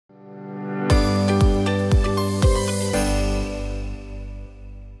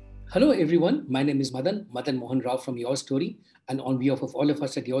Hello everyone, my name is Madan Mohan Rao from Your Story, and on behalf of all of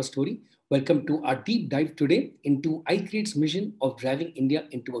us at Your Story, welcome to our deep dive today into iCreate's mission of driving India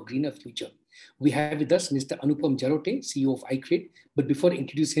into a greener future. We have with us Mr. Anupam Jalote, CEO of iCreate, but before I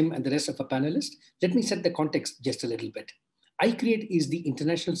introduce him and the rest of our panelists, let me set the context just a little bit. iCreate is the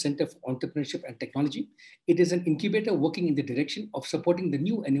International Center for Entrepreneurship and Technology. It is an incubator working in the direction of supporting the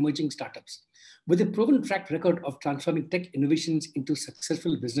new and emerging startups. With a proven track record of transforming tech innovations into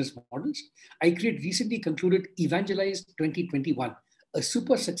successful business models, iCreate recently concluded EVangelise 2021, a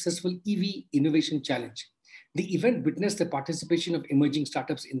super successful EV innovation challenge. The event witnessed the participation of emerging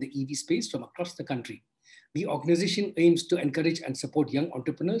startups in the EV space from across the country. The organization aims to encourage and support young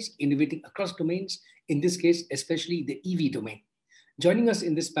entrepreneurs innovating across domains, in this case, especially the EV domain. Joining us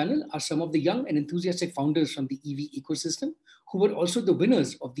in this panel are some of the young and enthusiastic founders from the EV ecosystem who were also the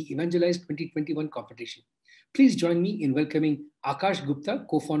winners of the EVangelise 2021 competition. Please join me in welcoming Akash Gupta,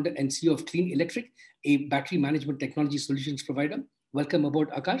 co-founder and CEO of Clean Electric, a battery management technology solutions provider. Welcome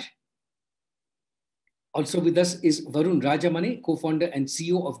aboard, Akash. Also with us is Varun Rajamane, co-founder and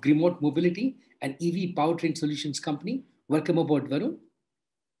CEO of Grimote Mobility, an EV powertrain solutions company. Welcome aboard, Varun.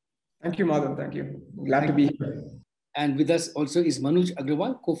 Thank you, Madan. Thank you. Glad to be here. And with us also is Manoj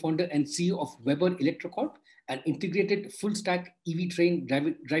Agrawal, co-founder and CEO of Weber Electrocorp, an integrated full-stack EV train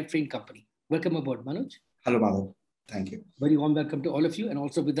drivetrain company. Welcome aboard, Manoj. Hello, Madan. Thank you. Very warm welcome to all of you. And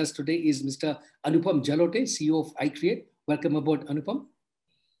also with us today is Mr. Anupam Jalote, CEO of iCreate. Welcome aboard, Anupam.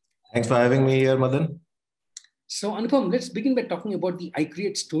 Thanks for having me here, Madan. So Anupam, let's begin by talking about the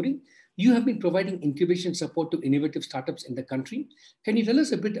iCreate story. You have been providing incubation support to innovative startups in the country. Can you tell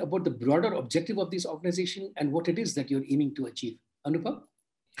us a bit about the broader objective of this organization and what it is that you're aiming to achieve? Anupam?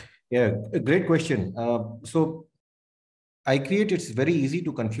 Yeah, a great question. So iCreate, it's very easy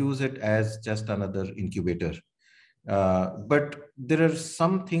to confuse it as just another incubator. But there are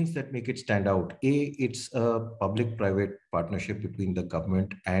some things that make it stand out. It's a public-private partnership between the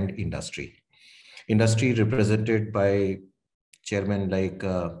government and industry. Industry represented by chairmen like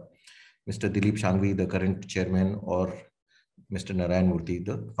Mr. Dilip Shanghvi, the current chairman, or Mr. Narayan Murthy,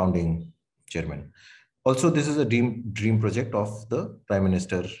 the founding chairman. Also, this is a dream project of the Prime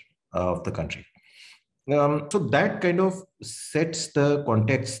Minister of the country. So that kind of sets the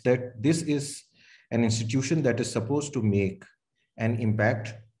context that this is an institution that is supposed to make an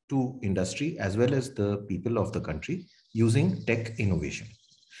impact to industry as well as the people of the country using tech innovation.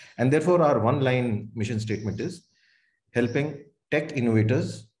 And therefore, our one-line mission statement is helping tech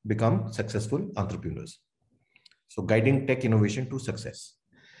innovators become successful entrepreneurs. So guiding tech innovation to success.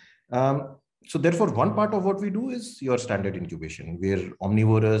 So therefore, one part of what we do is your standard incubation. We're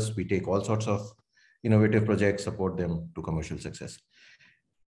omnivorous. We take all sorts of innovative projects, support them to commercial success.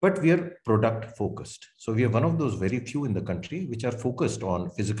 But we are product focused. So we are one of those very few in the country which are focused on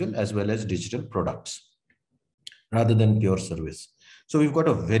physical as well as digital products rather than pure service. So we've got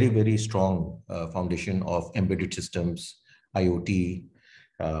a very, very strong foundation of embedded systems, IoT,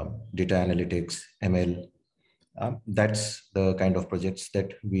 data analytics, ML. That's the kind of projects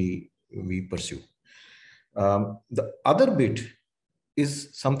that we pursue. The other bit is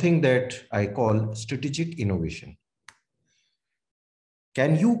something that I call strategic innovation.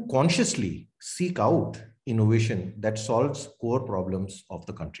 Can you consciously seek out innovation that solves core problems of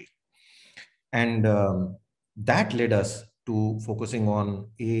the country? And that led us to focusing on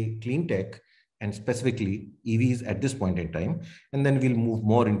clean tech and specifically EVs at this point in time. And then we'll move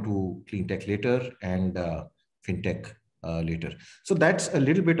more into clean tech later and fintech later. So that's a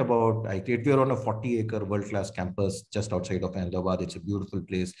little bit about iCreate. We're on a 40-acre world-class campus just outside of Ahmedabad. It's a beautiful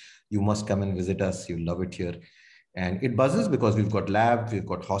place. You must come and visit us. You'll love it here. And it buzzes because we've got labs, we've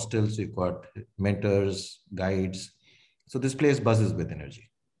got hostels, we've got mentors, guides. So this place buzzes with energy.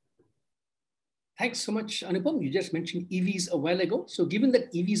 Thanks so much, Anupam. You just mentioned EVs a while ago. So given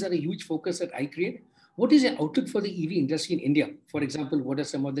that EVs are a huge focus at iCreate, what is your outlook for the EV industry in India? For example, what are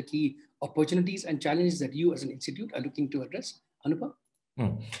some of the key opportunities and challenges that you as an institute are looking to address? Anupam?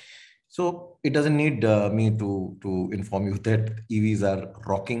 So it doesn't need me to inform you that EVs are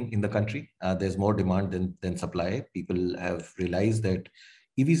rocking in the country. There's more demand than supply. People have realized that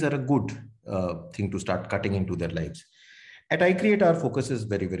EVs are a good thing to start cutting into their lives. At iCreate, our focus is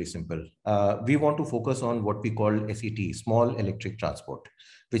very, very simple. We want to focus on what we call SET, small electric transport,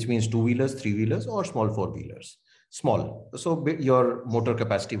 which means two-wheelers, three-wheelers, or small four-wheelers. Small. So your motor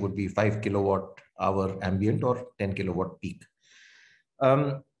capacity would be 5 kilowatt hour ambient or 10 kilowatt peak.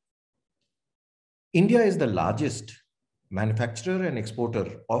 India is the largest manufacturer and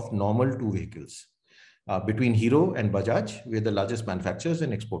exporter of normal two vehicles. Between Hero and Bajaj, we're the largest manufacturers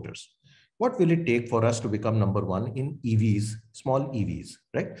and exporters. what will it take for us to become number one in EVs, small EVs,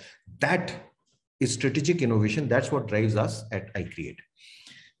 right? That is strategic innovation. That's what drives us at iCreate.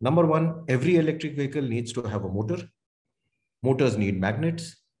 Number one, every electric vehicle needs to have a motor. Motors need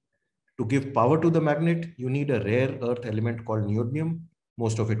magnets. To give power to the magnet, you need a rare earth element called neodymium.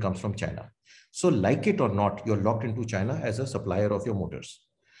 Most of it comes from China. So like it or not, you're locked into China as a supplier of your motors.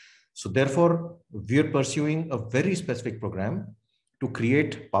 So therefore, we're pursuing a very specific program to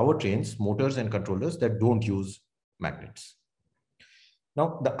create powertrains, motors, and controllers that don't use magnets.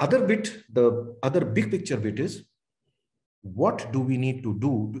 Now, the other bit, the other big picture bit is, what do we need to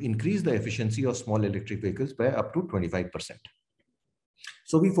do to increase the efficiency of small electric vehicles by up to 25%?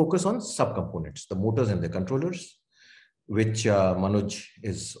 So we focus on subcomponents, the motors and the controllers, which Manoj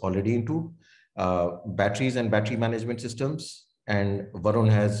is already into, batteries and battery management systems. And Varun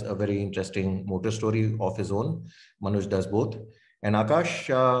has a very interesting motor story of his own. Manoj does both. And Akash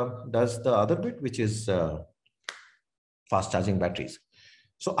does the other bit, which is fast charging batteries.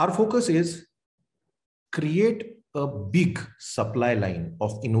 So our focus is create a big supply line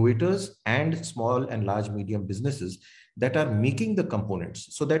of innovators and small and large medium businesses that are making the components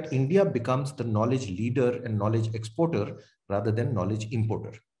so that India becomes the knowledge leader and knowledge exporter rather than knowledge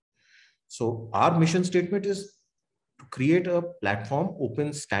importer. So our mission statement is to create a platform,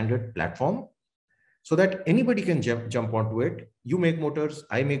 open standard platform, so that anybody can jump onto it. You make motors,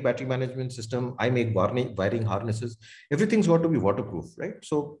 I make battery management system, I make wiring harnesses. Everything's got to be waterproof, right?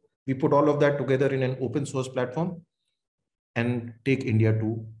 So we put all of that together in an open source platform and take India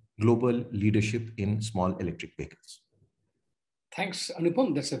to global leadership in small electric vehicles. Thanks,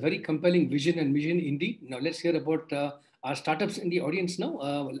 Anupam. That's a very compelling vision and mission indeed. Now let's hear about our startups in the audience now.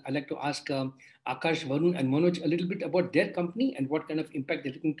 I'd like to ask Akash, Varun, and Manoj a little bit about their company and what kind of impact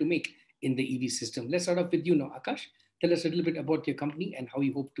they're looking to make in the EV system. Let's start off with you now, Akash. Tell us a little bit about your company and how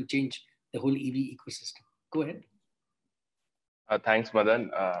you hope to change the whole EV ecosystem. Go ahead. Thanks,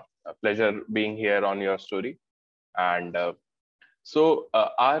 Madan. A pleasure being here on your story. And so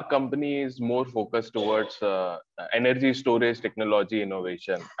our company is more focused towards energy storage technology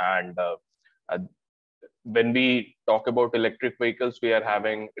innovation. And when we talk about electric vehicles, we are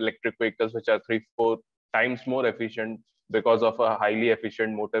having electric vehicles which are 3-4 times more efficient because of a highly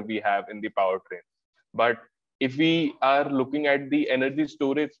efficient motor we have in the powertrain. But if we are looking at the energy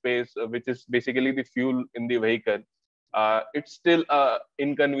storage space, which is basically the fuel in the vehicle, it's still an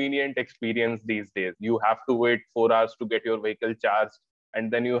inconvenient experience these days. You have to wait 4 hours to get your vehicle charged,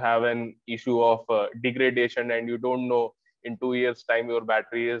 and then you have an issue of degradation, and you don't know in 2 years' time your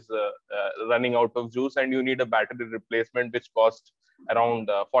battery is running out of juice, and you need a battery replacement, which costs around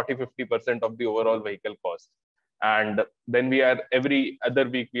 40-50% of the overall vehicle cost. And then we are every other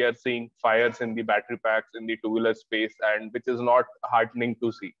week we are seeing fires in the battery packs in the two-wheeler space, and which is not heartening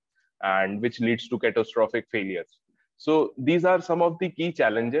to see, and which leads to catastrophic failures. So these are some of the key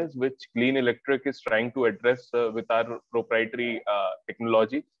challenges which Clean Electric is trying to address with our proprietary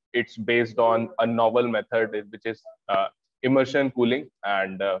technology. It's based on a novel method, which is immersion cooling,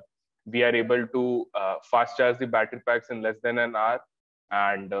 and we are able to fast charge the battery packs in less than an hour,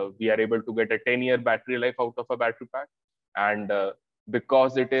 and we are able to get a 10-year battery life out of a battery pack. And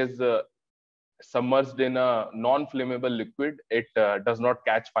because it is submerged in a non-flammable liquid, it does not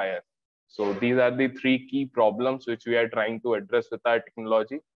catch fire. So these are the 3 key problems which we are trying to address with our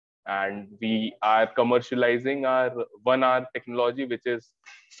technology. And we are commercializing our 1 hour technology, which is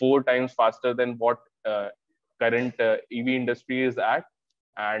 4 times faster than what current EV industry is at.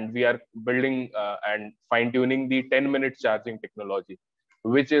 And we are building and fine-tuning the 10-minute charging technology,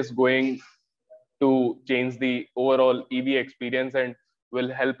 which is going to change the overall EV experience and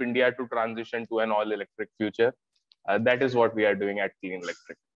will help India to transition to an all-electric future. That is what we are doing at Clean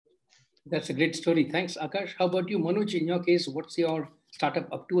Electric. That's a great story. Thanks, Akash. How about you, Manoj? In your case, what's your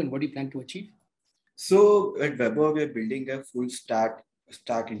startup up to and what do you plan to achieve? So at Weber, we are building a full stack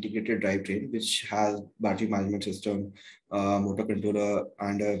integrated drivetrain, which has battery management system, motor controller,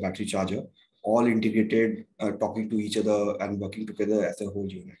 and a battery charger, all integrated, talking to each other and working together as a whole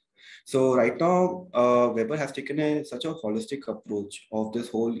unit. So right now, Weber has taken such a holistic approach of this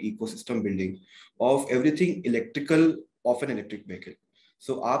whole ecosystem building of everything electrical of an electric vehicle.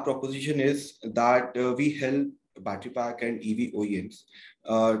 So our proposition is that we help battery pack and EV OEMs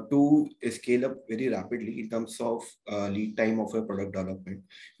to scale up very rapidly in terms of lead time of a product development.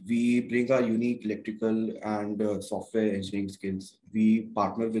 We bring our unique electrical and software engineering skills. We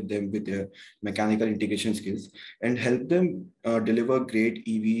partner with them with their mechanical integration skills and help them deliver great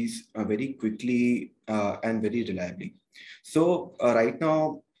EVs very quickly and very reliably. So right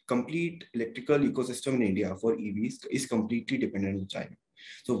now, complete electrical ecosystem in India for EVs is completely dependent on China.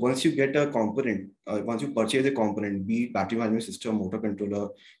 So once you get a component, once you purchase a component, be it battery management system, motor controller,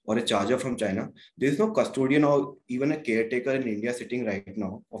 or a charger from China, there is no custodian or even a caretaker in India sitting right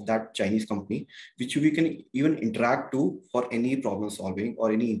now of that Chinese company, which we can even interact to for any problem solving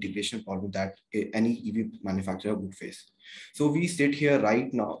or any integration problem that any EV manufacturer would face. So we sit here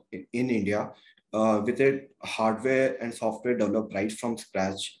right now in India with a hardware and software developed right from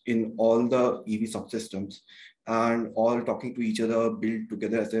scratch in all the EV subsystems, and all talking to each other, build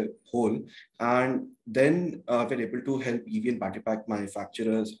together as a whole. And then we're able to help EV and battery pack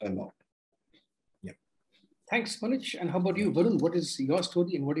manufacturers a lot. Yeah. Thanks, Manoj. And how about you, Varun? What is your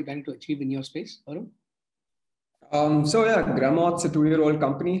story and what are you planning to achieve in your space, Varun? So yeah, Gramott's a 2-year-old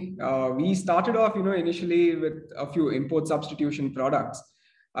company. We started off, initially with a few import substitution products.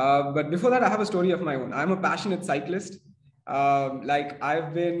 But before that, I have a story of my own. I'm a passionate cyclist. I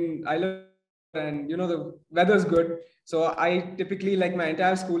live, and the weather's good. So I typically, like my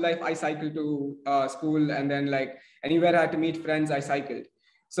entire school life, I cycled to school, and then like anywhere I had to meet friends, I cycled.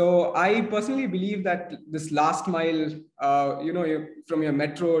 So I personally believe that this last mile, from your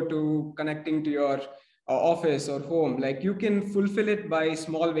metro to connecting to your office or home, like you can fulfill it by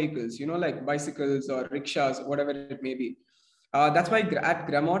small vehicles, like bicycles or rickshaws, whatever it may be. That's why at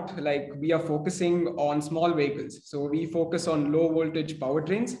Gramott, like we are focusing on small vehicles. So we focus on low voltage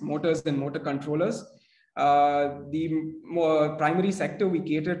powertrains, motors and motor controllers. The more primary sector we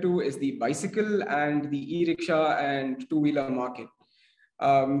cater to is the bicycle and the e-rickshaw and two-wheeler market.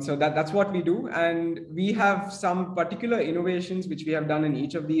 So that's what we do. And we have some particular innovations which we have done in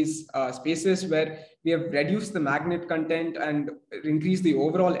each of these spaces, where we have reduced the magnet content and increased the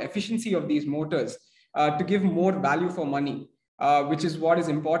overall efficiency of these motors to give more value for money, which is what is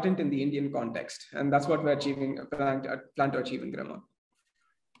important in the Indian context. And that's what we're plan to achieve in Gramott.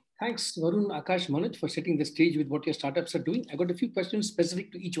 Thanks, Varun, Akash, Manoj, for setting the stage with what your startups are doing. I got a few questions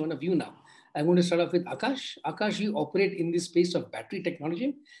specific to each one of you now. I'm going to start off with Akash. Akash, you operate in this space of battery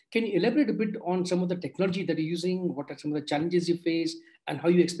technology. Can you elaborate a bit on some of the technology that you're using? What are some of the challenges you face and how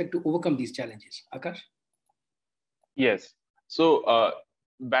you expect to overcome these challenges? Akash? Yes. So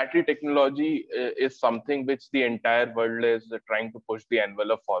battery technology is something which the entire world is trying to push the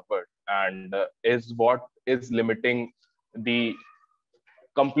envelope forward, and is what is limiting the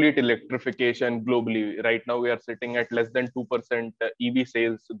complete electrification globally. Right now, we are sitting at less than 2% EV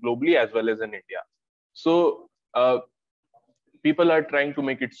sales globally as well as in India. So people are trying to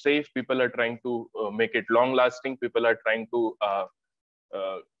make it safe. People are trying to make it long lasting. People are trying to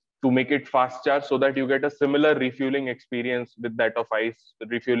make it fast charge so that you get a similar refueling experience with that of ICE,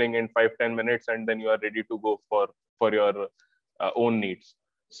 refueling in 5-10 minutes, and then you are ready to go for your own needs.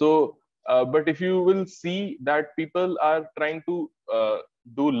 So, but if you will see that people are trying to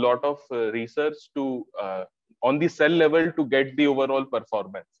do a lot of research to on the cell level to get the overall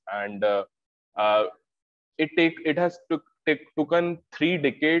performance, and it has taken 3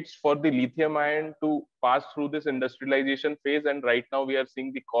 decades for the lithium ion to pass through this industrialization phase, and right now we are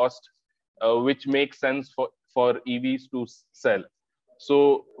seeing the cost which makes sense for EVs to sell.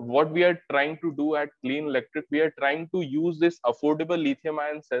 So what we are trying to do at Clean Electric, we are trying to use this affordable lithium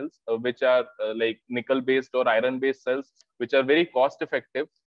ion cells, which are like nickel based or iron based cells, which are very cost effective.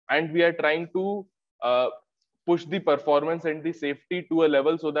 And we are trying to push the performance and the safety to a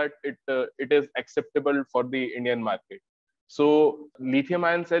level so that it is acceptable for the Indian market. So lithium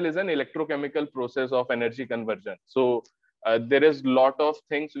ion cell is an electrochemical process of energy conversion. So there is a lot of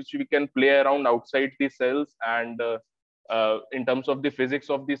things which we can play around outside the cells, and in terms of the physics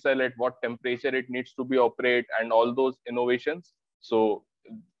of the cell, at what temperature it needs to be operate, and all those innovations. So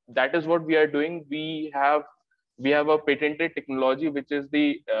that is what we are doing. We have a patented technology, which is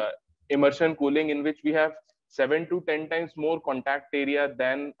the immersion cooling, in which we have 7 to 10 times more contact area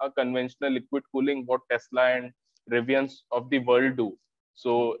than a conventional liquid cooling, what Tesla and Rivians of the world do.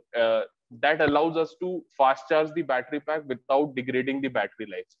 So that allows us to fast charge the battery pack without degrading the battery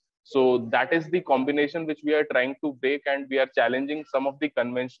life. So that is the combination which we are trying to break, and we are challenging some of the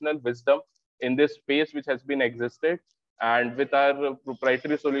conventional wisdom in this space which has been existed. And with our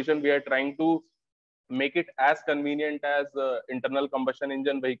proprietary solution, we are trying to make it as convenient as internal combustion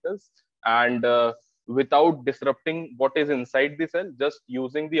engine vehicles, and without disrupting what is inside the cell, just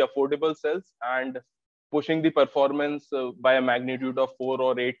using the affordable cells and pushing the performance by a magnitude of 4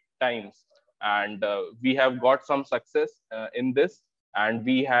 or 8 times. And we have got some success in this, and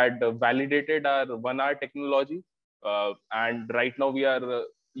we had validated our 1-hour technology, and right now we are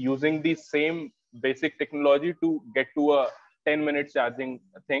using the same basic technology to get to a 10-minute charging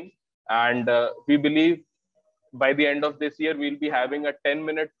thing. And we believe by the end of this year, we'll be having a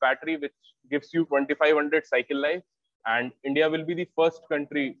 10-minute battery, which gives you 2500 cycle life, And India will be the first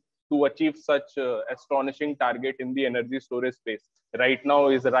country to achieve such astonishing target in the energy storage space. Right now,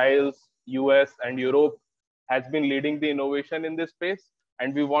 Israel, US, and Europe has been leading the innovation in this space,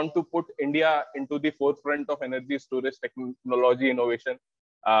 and we want to put India into the forefront of energy storage technology innovation,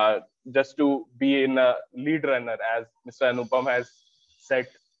 just to be in a lead runner, as Mr. Anupam has set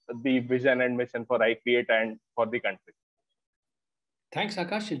the vision and mission for iCreate and for the country. Thanks,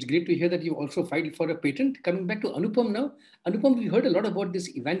 Akash. It's great to hear that you also filed for a patent. Coming back to Anupam now. Anupam, we heard a lot about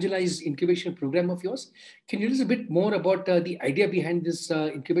this EVangelise incubation program of yours. Can you tell us a bit more about the idea behind this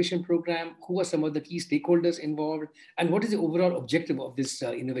incubation program? Who are some of the key stakeholders involved? And what is the overall objective of this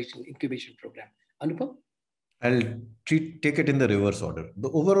innovation incubation program? Anupam? I'll take it in the reverse order. The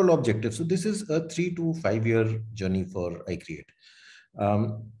overall objective. So this is a 3 to 5 year journey for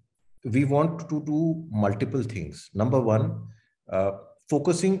iCreate. We want to do multiple things. Number one,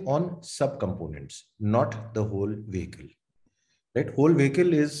 focusing on subcomponents, not the whole vehicle. Right? Whole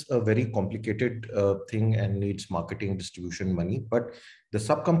vehicle is a very complicated thing and needs marketing, distribution, money, but the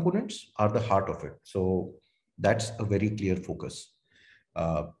subcomponents are the heart of it. So that's a very clear focus.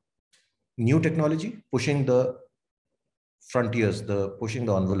 New technology, pushing the frontiers, pushing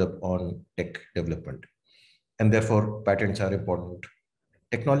the envelope on tech development. And therefore, patents are important.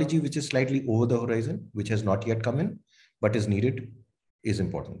 Technology which is slightly over the horizon, which has not yet come in, but is needed, is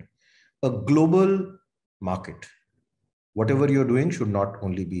important. A global market, whatever you're doing should not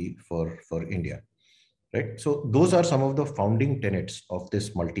only be for India, right? So those are some of the founding tenets of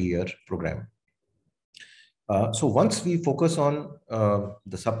this multi-year program. So once we focus on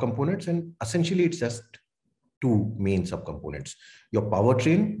the subcomponents, and essentially it's just two main subcomponents. Your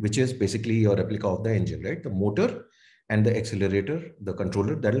powertrain, which is basically your replica of the engine, right? The motor and the accelerator, the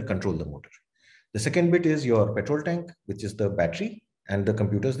controller that will control the motor. The second bit is your petrol tank, which is the battery, and the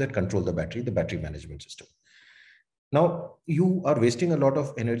computers that control the battery management system. Now, you are wasting a lot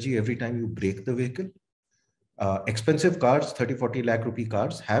of energy every time you brake the vehicle. Expensive cars, 30-40 lakh rupee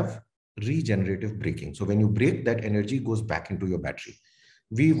cars, have regenerative braking. So when you brake, that energy goes back into your battery.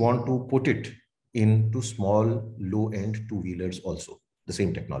 We want to put it into small, low-end two-wheelers also, the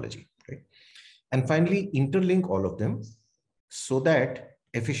same technology, right? And finally, interlink all of them so that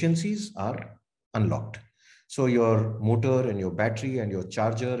efficiencies are unlocked. So your motor and your battery and your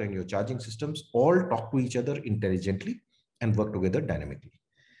charger and your charging systems all talk to each other intelligently and work together dynamically.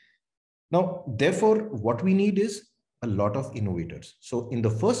 Now, therefore, what we need is a lot of innovators. So in the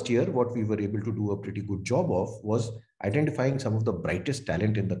first year, what we were able to do a pretty good job of was identifying some of the brightest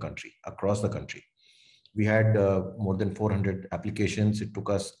talent in the country, across the country. We had more than 400 applications. It took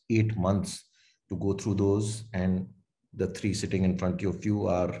us 8 months to go through those, and the three sitting in front of you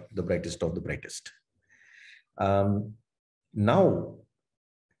are the brightest of the brightest. Now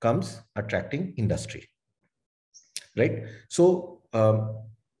comes attracting industry, right? So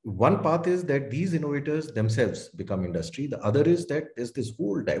one path is that these innovators themselves become industry. The other is that there's this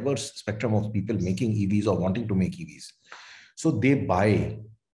whole diverse spectrum of people making EVs or wanting to make EVs. So they buy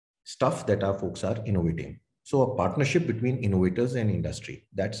stuff that our folks are innovating. So a partnership between innovators and industry,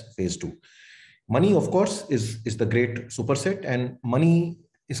 that's phase 2. Money, of course, is the great superset, and money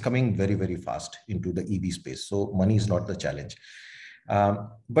is coming very, very fast into the EV space. So money is not the challenge.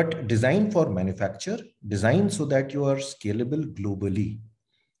 But design for manufacture, design so that you are scalable globally,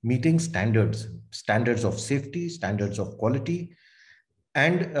 meeting standards of safety, standards of quality,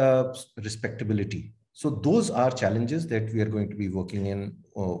 and respectability. So those are challenges that we are going to be working in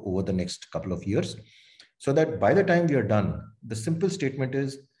over the next couple of years, so that by the time we are done, the simple statement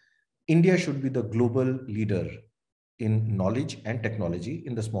is India should be the global leader in knowledge and technology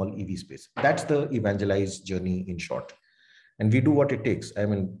in the small EV space. That's the EVangelise journey in short. And we do what it takes. I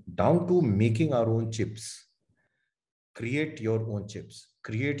mean, down to making our own chips, create your own chips,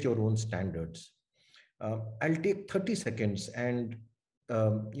 create your own standards. I'll take 30 seconds and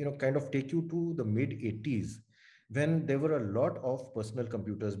kind of take you to the mid-80s, when there were a lot of personal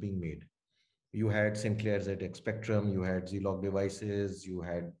computers being made. You had Sinclair's ZX Spectrum, you had Zilog devices, you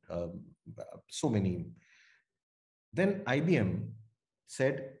had so many. Then IBM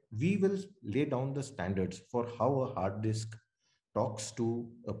said, we will lay down the standards for how a hard disk talks to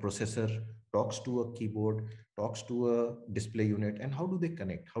a processor, talks to a keyboard, talks to a display unit, and how do they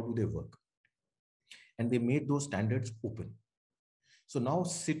connect? How do they work? And they made those standards open. So now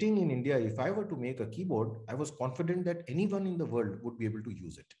sitting in India, if I were to make a keyboard, I was confident that anyone in the world would be able to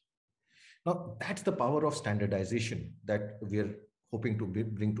use it. Now, that's the power of standardization that we're hoping to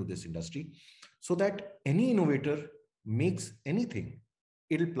bring to this industry, so that any innovator makes anything,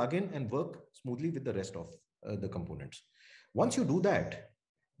 it'll plug in and work smoothly with the rest of the components. Once you do that,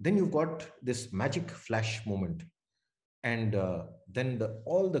 then you've got this magic flash moment And then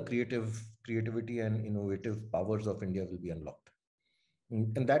all the creativity and innovative powers of India will be unlocked.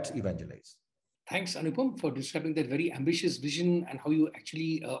 And that's EVangelise. Thanks, Anupam, for describing that very ambitious vision and how you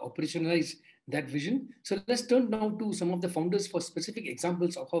actually operationalize that vision. So let's turn now to some of the founders for specific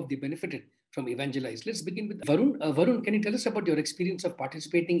examples of how they benefited from EVangelise. Let's begin with Varun. Varun, can you tell us about your experience of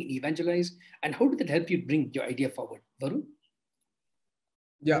participating in EVangelise and how did it help you bring your idea forward? Varun?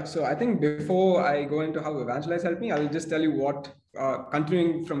 Yeah, so I think before I go into how EVangelise helped me, I'll just tell you what,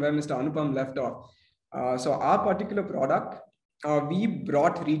 continuing from where Mr. Anupam left off. So our particular product, we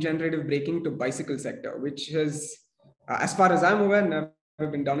brought regenerative braking to bicycle sector, which has, as far as I'm aware, never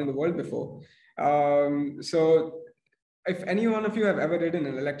been done in the world before. So if any one of you have ever ridden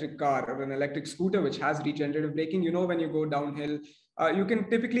an electric car or an electric scooter which has regenerative braking, you know when you go downhill, you can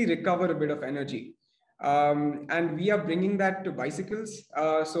typically recover a bit of energy. And we are bringing that to bicycles.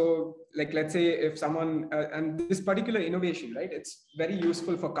 So like, let's say if someone, and this particular innovation, right, it's very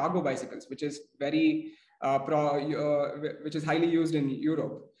useful for cargo bicycles, which is very, which is highly used in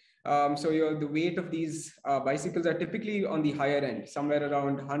Europe. So the weight of these bicycles are typically on the higher end, somewhere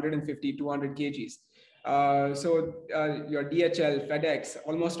around 150, 200 kgs. So your DHL, FedEx,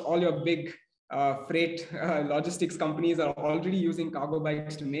 almost all your big freight logistics companies are already using cargo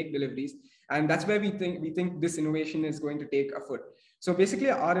bikes to make deliveries. And that's where we think this innovation is going to take a foot. So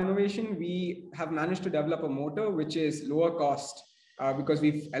basically our innovation, we have managed to develop a motor which is lower cost because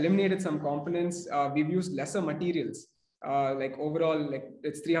we've eliminated some components. We've used lesser materials. Like overall, like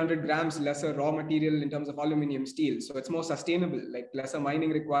it's 300 grams lesser raw material in terms of aluminum steel. So it's more sustainable, like lesser mining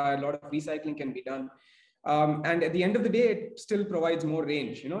required, a lot of recycling can be done. And at the end of the day, it still provides more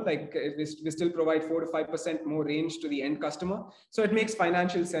range, like we still provide 4 to 5% more range to the end customer. So it makes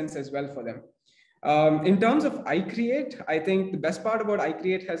financial sense as well for them. In terms of iCreate, I think the best part about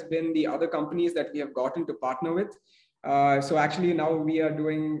iCreate has been the other companies that we have gotten to partner with. So actually now we are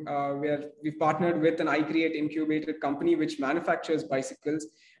doing, we've partnered with an iCreate incubated company which manufactures bicycles,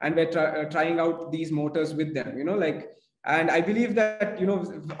 and we're trying out these motors with them, and I believe that,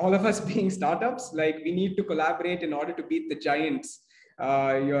 all of us being startups, like we need to collaborate in order to beat the giants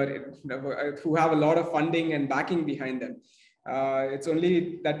who have a lot of funding and backing behind them. It's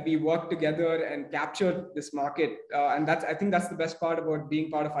only that we work together and capture this market. And I think that's the best part about being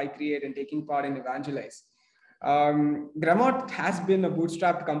part of iCreate and taking part in EVangelise. Gremot has been a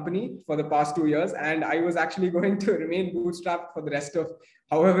bootstrapped company for the past 2 years, and I was actually going to remain bootstrapped for the rest of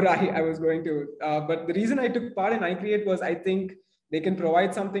however I was going to. But the reason I took part in iCreate was I think they can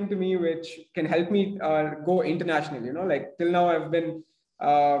provide something to me which can help me go international. Like till now I've been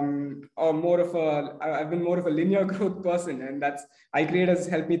more of a linear growth person, and that's iCreate has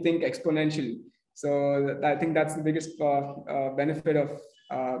helped me think exponentially. So I think that's the biggest benefit of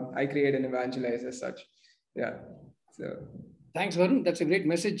iCreate and EVangelise as such. Yeah. So thanks, Varun. That's a great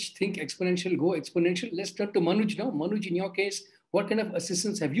message. Think exponential, go exponential. Let's turn to Manuj now. Manuj, in your case, what kind of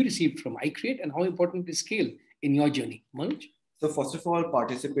assistance have you received from iCreate and how important is scale in your journey? Manuj? So first of all,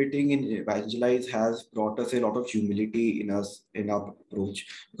 participating in EVangelise has brought us a lot of humility in our approach,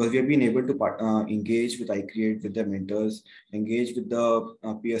 because we have been able to engage with iCreate, with the mentors, engage with the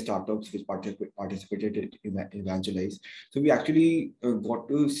peer startups which participated in EVangelise. So we actually got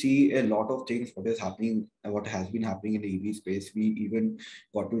to see a lot of things, what has been happening in the EV space. We even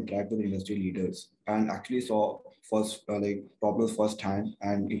got to interact with industry leaders and actually saw problems firsthand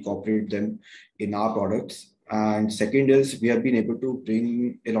and incorporate them in our products. And second is we have been able to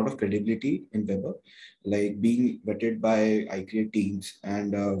bring a lot of credibility in Weber, like being vetted by iCreate teams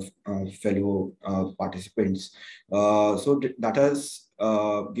and fellow participants. So that has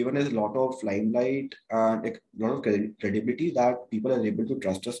given us a lot of limelight and a lot of credibility that people are able to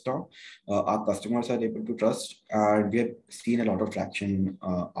trust us now. Our customers are able to trust, and we have seen a lot of traction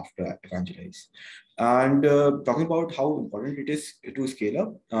after EVangelise. And talking about how important it is to scale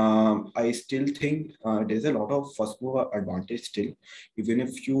up, I still think there's a lot of first mover advantage still. Even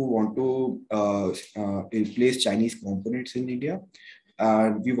if you want to replace Chinese components in India,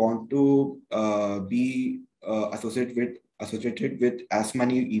 and we want to be associated with as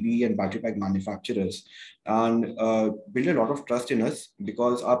many EV and battery pack manufacturers, and build a lot of trust in us,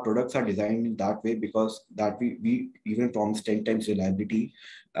 because our products are designed in that way, because that we even promise 10 times reliability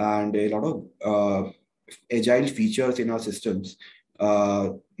and a lot of agile features in our systems,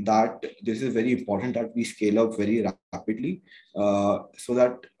 that this is very important that we scale up very rapidly, so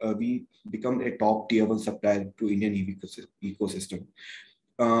that we become a top tier 1 supplier to Indian EV ecosystem.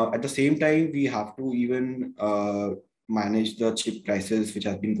 At the same time, we have to even manage the chip crisis which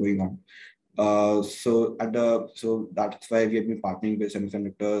has been going on. So that's why we have been partnering with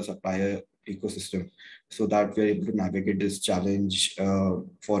semiconductor ecosystem, so that we're able to navigate this challenge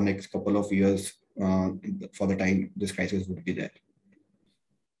for next couple of years for the time this crisis would be there.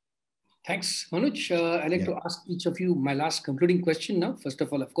 Thanks, Manoj. I'd like to ask each of you my last concluding question now. First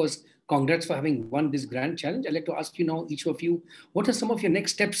of all, of course, congrats for having won this grand challenge. I'd like to ask you now, each of you, what are some of your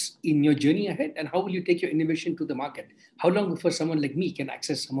next steps in your journey ahead, and how will you take your innovation to the market? How long before someone like me can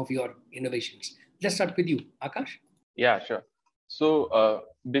access some of your innovations? Let's start with you, Akash. Yeah, sure. So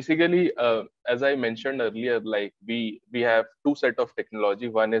basically, as I mentioned earlier, like we have two set of technology.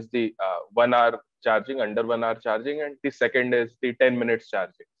 One is the 1 hour charging, under 1 hour charging, and the second is the 10 minutes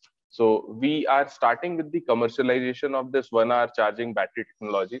charging. So we are starting with the commercialization of this 1 hour charging battery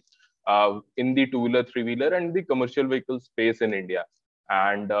technology in the two-wheeler, three-wheeler, and the commercial vehicle space in India.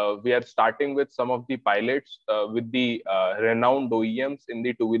 And we are starting with some of the pilots with the renowned OEMs in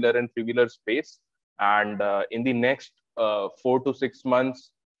the two-wheeler and three-wheeler space. And in the next 4 to 6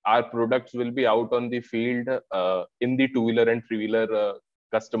 months, our products will be out on the field in the two-wheeler and three-wheeler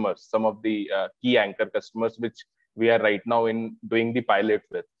customers, some of the key anchor customers, which we are right now in doing the pilot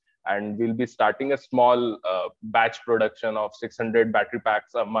with. And we'll be starting a small batch production of 600 battery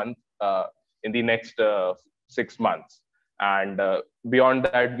packs a month in the next 6 months. And beyond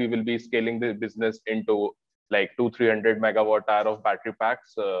that, we will be scaling the business into like 200-300 megawatt hour of battery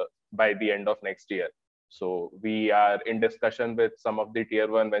packs by the end of next year. So we are in discussion with some of the tier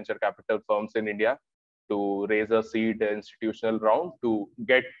 1 venture capital firms in India to raise a seed institutional round to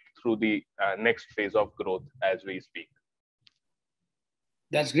get through the next phase of growth as we speak.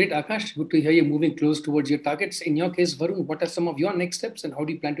 That's great, Akash. Good to hear you moving close towards your targets. In your case, Varun, what are some of your next steps and how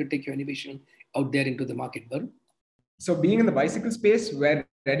do you plan to take your innovation out there into the market, Varun? So being in the bicycle space, we're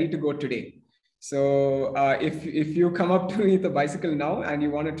ready to go today. So if you come up to me with a bicycle now and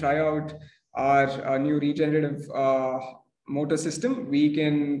you want to try out our new regenerative motor system, we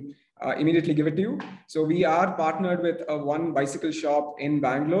can immediately give it to you. So we are partnered with one bicycle shop in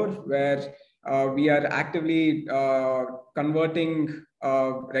Bangalore where we are actively converting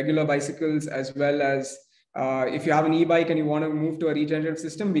regular bicycles, as well as if you have an e-bike and you want to move to a regenerative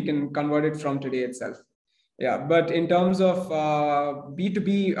system, we can convert it from today itself. Yeah, but in terms of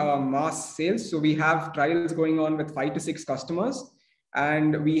B2B mass sales, so we have trials going on with 5 to 6 customers,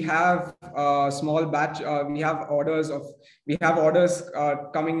 and we have a small batch. We have orders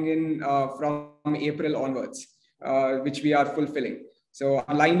coming in from April onwards, which we are fulfilling. So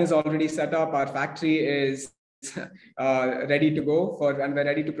our line is already set up. Our factory is ready to go and we're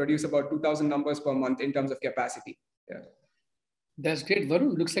ready to produce about 2,000 numbers per month in terms of capacity. Yeah. That's great,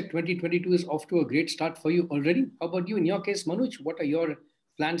 Varun. Looks like 2022 is off to a great start for you already. How about you? In your case, Manoj, what are your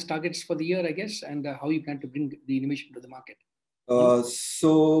plans, targets for the year, I guess, and how you plan to bring the innovation to the market?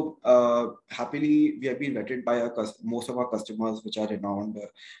 Happily, we have been vetted by most of our customers, which are renowned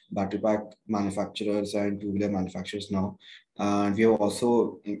battery pack manufacturers and two-wheeler manufacturers now. And we have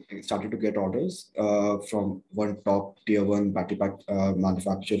also started to get orders from one top tier 1 battery pack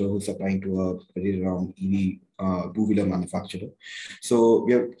manufacturer who's supplying to a very renowned EV two-wheeler manufacturer. So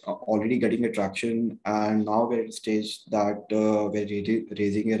we are already getting a traction, and now we're at a stage that we're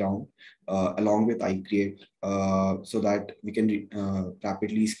raising a round along with iCreate so that we can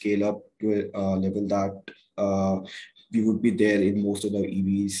rapidly scale up to a level that we would be there in most of the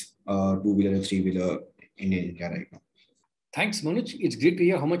EVs, two-wheeler and three-wheeler in India right now. Thanks, Manoj. It's great to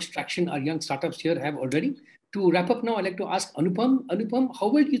hear how much traction our young startups here have already. To wrap up now, I'd like to ask Anupam. Anupam, how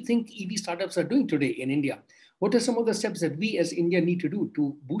well do you think EV startups are doing today in India? What are some of the steps that we as India need to do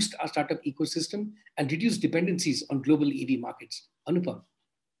to boost our startup ecosystem and reduce dependencies on global EV markets? Anupam.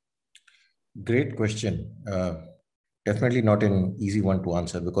 Great question. Definitely not an easy one to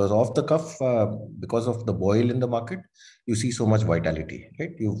answer, because off the cuff, because of the boil in the market, you see so much vitality,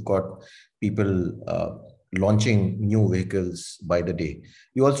 right? You've got people launching new vehicles by the day.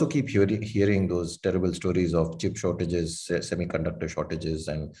 You also keep hearing those terrible stories of chip shortages, semiconductor shortages,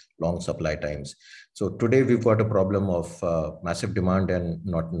 and long supply times. So today we've got a problem of massive demand and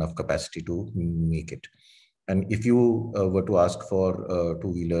not enough capacity to make it. And if you were to ask for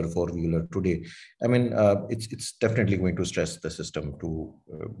two-wheeler, four-wheeler today, I mean, it's definitely going to stress the system to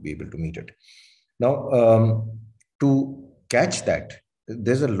be able to meet it. Now, to catch that,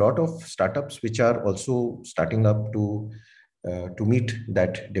 there's a lot of startups which are also starting up to meet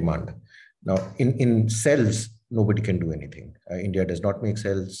that demand. Now, in cells, nobody can do anything. India does not make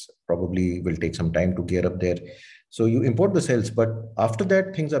cells, probably will take some time to gear up there. So you import the cells, but after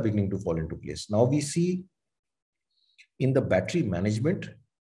that, things are beginning to fall into place. Now we see in the battery management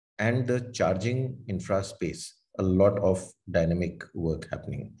and the charging infra space, a lot of dynamic work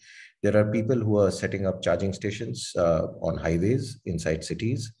happening. There are people who are setting up charging stations on highways inside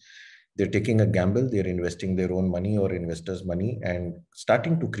cities. They're taking a gamble, they're investing their own money or investors' money and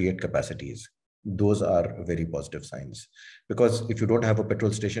starting to create capacities. Those are very positive signs. Because if you don't have a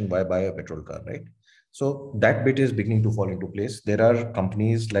petrol station, why buy a petrol car, right? So that bit is beginning to fall into place. There are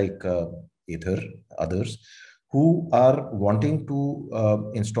companies like Ether, others, who are wanting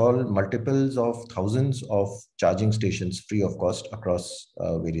to install multiples of thousands of charging stations free of cost across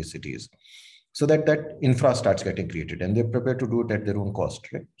various cities, so that infra starts getting created, and they're prepared to do it at their own cost,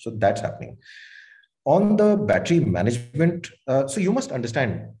 right? So that's happening. On the battery management, so you must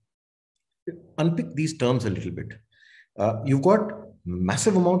understand, unpick these terms a little bit. You've got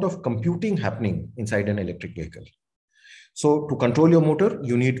massive amount of computing happening inside an electric vehicle. So to control your motor,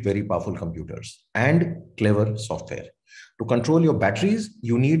 you need very powerful computers and clever software. To control your batteries,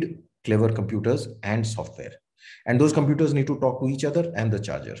 you need clever computers and software. And those computers need to talk to each other and the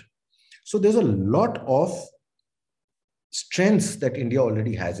charger. So there's a lot of strengths that India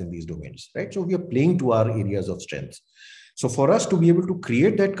already has in these domains, right? So we are playing to our areas of strengths. So for us to be able to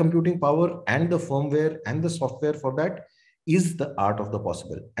create that computing power and the firmware and the software for that is the art of the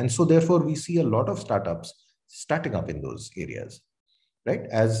possible. And so therefore we see a lot of startups starting up in those areas, right?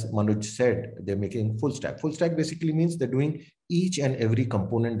 As Manoj said, they're making full stack. Full stack basically means they're doing each and every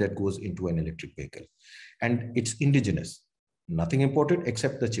component that goes into an electric vehicle. And it's indigenous, nothing imported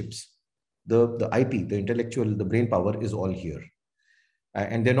except the chips. The IP, the intellectual, the brain power is all here.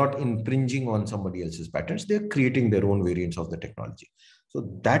 And they're not infringing on somebody else's patents. They're creating their own variants of the technology.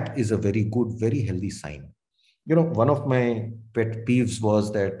 So that is a very good, very healthy sign. You know, one of my pet peeves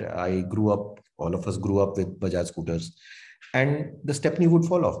was that all of us grew up with Bajaj scooters, and the stepney would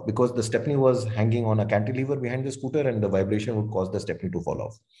fall off because the stepney was hanging on a cantilever behind the scooter and the vibration would cause the stepney to fall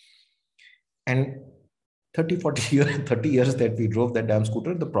off. And 30 years that we drove that damn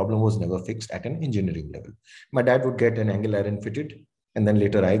scooter, the problem was never fixed at an engineering level. My dad would get an angle iron fitted, and then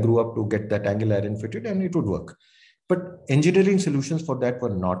later I grew up to get that angle iron fitted and it would work. But engineering solutions for that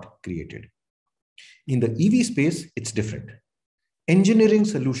were not created. In the EV space, it's different. Engineering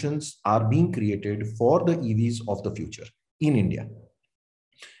solutions are being created for the EVs of the future in India.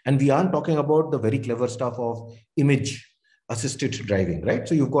 And we aren't talking about the very clever stuff of image assisted driving, right?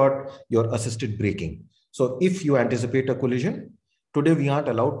 So you've got your assisted braking. So if you anticipate a collision, today we aren't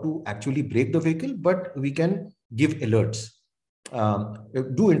allowed to actually brake the vehicle, but we can give alerts.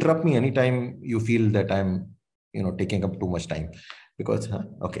 Do interrupt me anytime you feel that I'm, taking up too much time, because,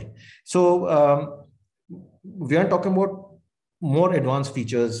 okay. So we are talking about more advanced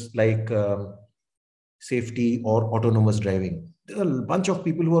features like safety or autonomous driving. There are a bunch of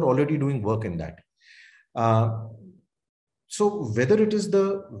people who are already doing work in that. So whether it is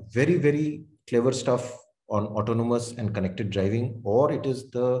the very, very clever stuff on autonomous and connected driving, or it is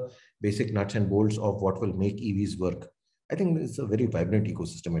the basic nuts and bolts of what will make EVs work, I think it's a very vibrant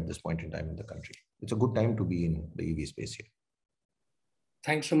ecosystem at this point in time in the country. It's a good time to be in the EV space here.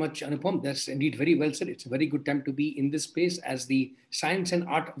 Thanks so much, Anupam. That's indeed very well said. It's a very good time to be in this space as the science and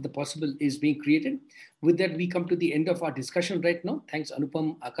art of the possible is being created. With that, we come to the end of our discussion right now. Thanks,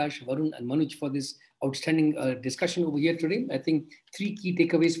 Anupam, Akash, Varun, and Manoj for this outstanding discussion over here today. I think 3 key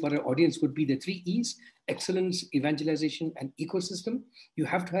takeaways for our audience would be the 3 E's: excellence, evangelization, and ecosystem. You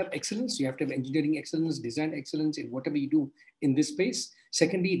have to have excellence. You have to have engineering excellence, design excellence in whatever you do in this space.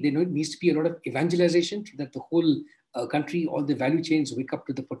 Secondly, there needs to be a lot of evangelization so that the whole country, all the value chains wake up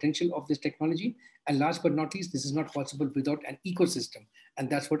to the potential of this technology. And last but not least, this is not possible without an ecosystem. And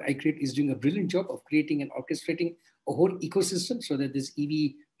that's what iCreate is doing a brilliant job of creating and orchestrating a whole ecosystem so that this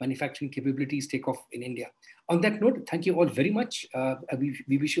EV manufacturing capabilities take off in India. On that note, thank you all very much.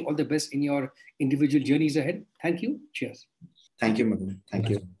 We wish you all the best in your individual journeys ahead. Thank you. Cheers. Thank you, Madan. Thank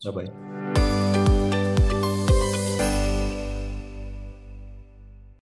you. Bye-bye.